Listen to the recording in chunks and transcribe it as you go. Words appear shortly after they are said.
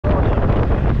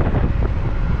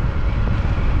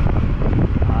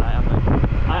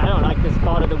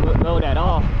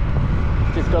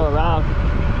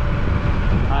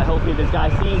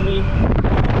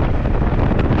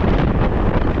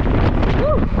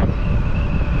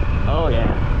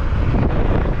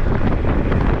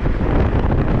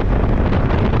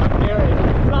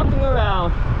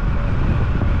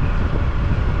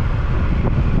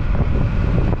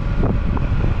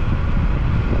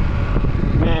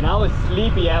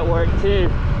sleepy at work too.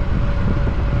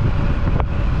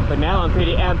 But now I'm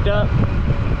pretty amped up.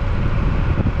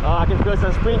 Oh, I can feel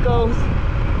some sprinkles.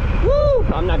 Woo!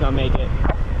 I'm not gonna make it.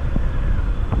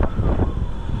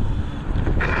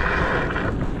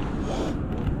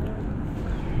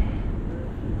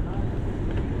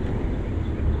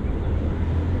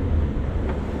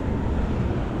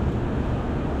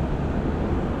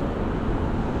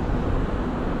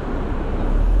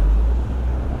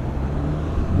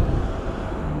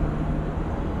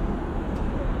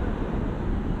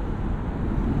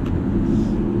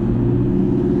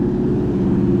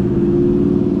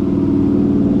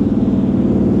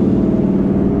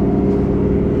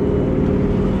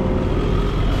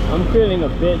 Feeling a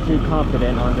bit too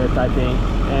confident on this, I think,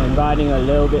 and riding a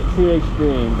little bit too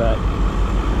extreme, but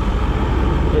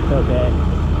it's okay.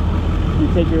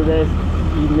 You take your risk,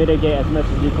 you mitigate as much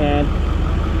as you can,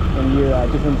 and you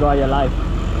just enjoy your life.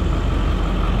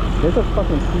 There's a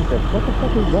fucking piece of, what the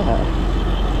fuck is that?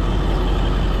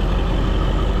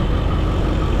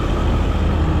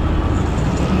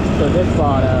 So this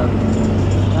spot,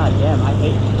 god damn,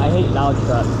 I hate loud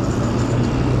trucks,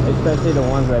 especially the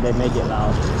ones where they make it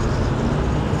loud.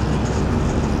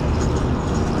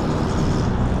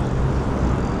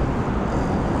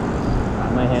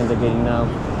 My hands are getting numb.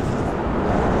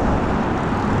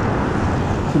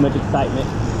 Too much excitement.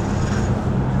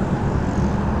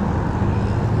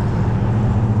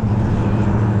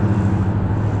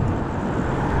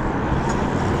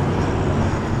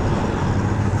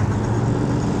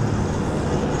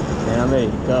 And I'm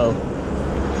ready to go.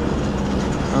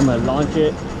 I'm gonna launch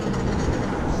it,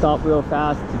 stop real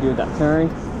fast to do that turn,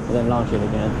 and then launch it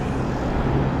again.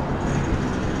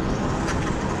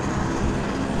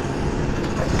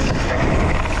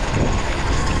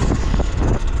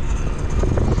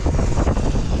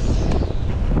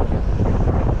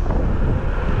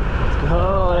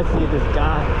 Let's see this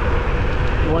guy.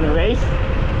 You want to race?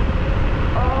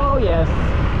 Oh yes.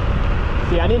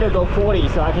 See, I need to go 40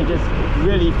 so I can just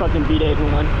really fucking beat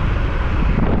everyone.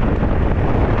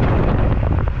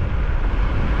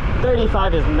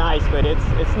 35 is nice, but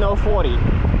it's no 40.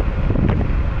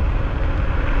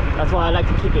 That's why I like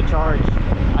to keep it charged.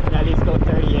 I can at least go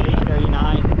 38,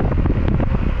 39.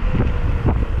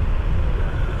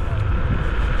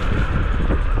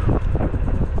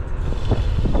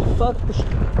 Fuck the shit.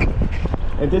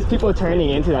 If there's people turning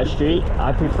into that street,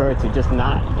 I prefer to just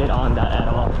not get on that at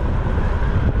all.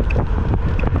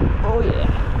 Oh yeah.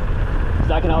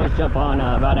 Because I can always jump on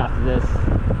right after this.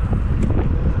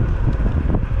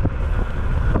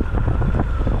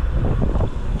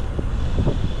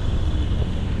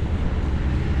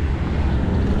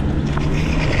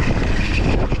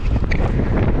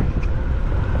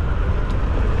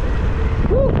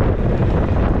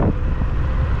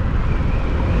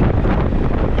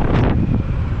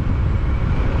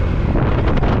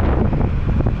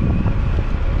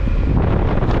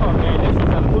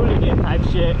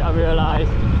 I realized.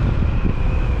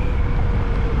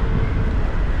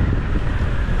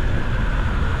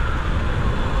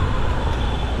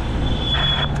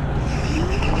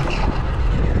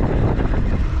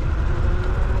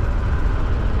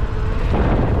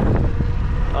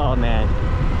 Oh man.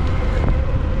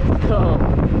 So,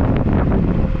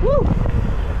 woo.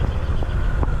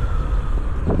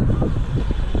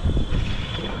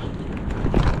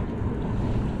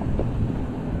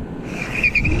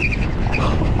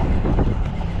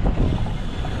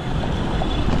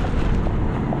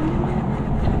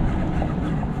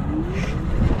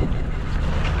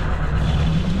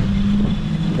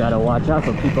 Gotta watch out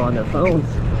for people on their phones.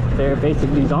 They're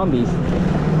basically zombies.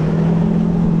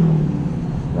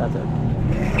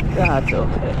 That's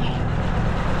okay.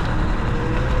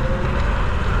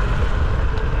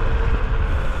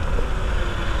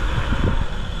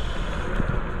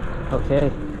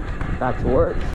 Okay, back to work.